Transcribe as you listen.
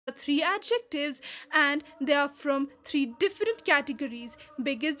Three adjectives and they are from three different categories.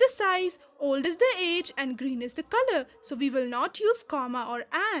 Big is the size, old is the age, and green is the color. So we will not use comma or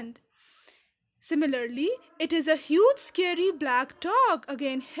and. Similarly, it is a huge scary black dog.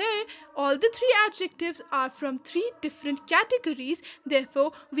 Again here, all the three adjectives are from three different categories.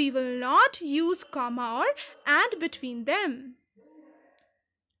 Therefore, we will not use comma or and between them.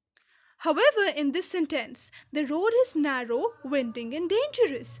 However, in this sentence, the road is narrow, winding, and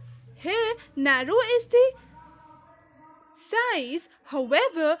dangerous. Here, narrow is the size.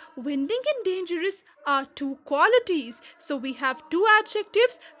 However, winding and dangerous are two qualities. So we have two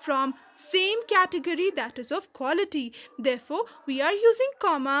adjectives from same category, that is of quality. Therefore, we are using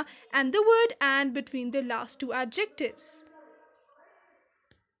comma and the word and between the last two adjectives.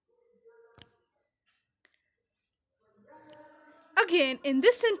 Again, in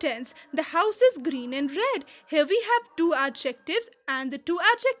this sentence, the house is green and red. Here we have two adjectives and the two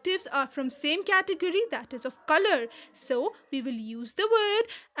adjectives are from same category, that is of color. So, we will use the word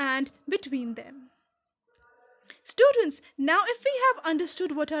and between them. Students, now if we have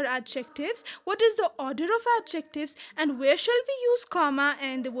understood what are adjectives, what is the order of adjectives and where shall we use comma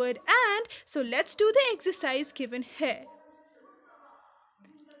and the word and, so let's do the exercise given here.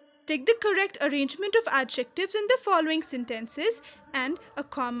 Take the correct arrangement of adjectives in the following sentences and a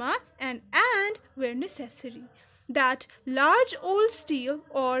comma and where necessary. That large old steel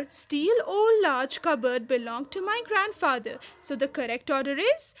or steel old large cupboard belonged to my grandfather. So the correct order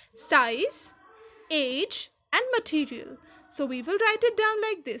is size, age and material. So we will write it down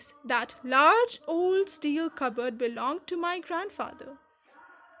like this. That large old steel cupboard belonged to my grandfather.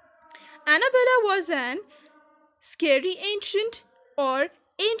 Annabella was an scary ancient or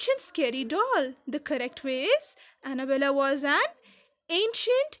ancient scary doll. The correct way is Annabella was an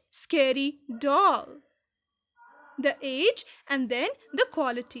ancient scary doll. The age and then the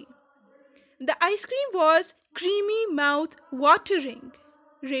quality. The ice cream was creamy mouth watering.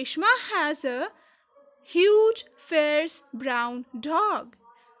 Reshma has a huge fierce brown dog.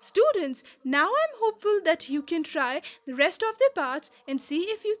 Students, now I'm hopeful that you can try the rest of the parts and see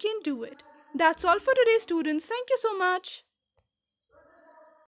if you can do it. That's all for today, students. Thank you so much.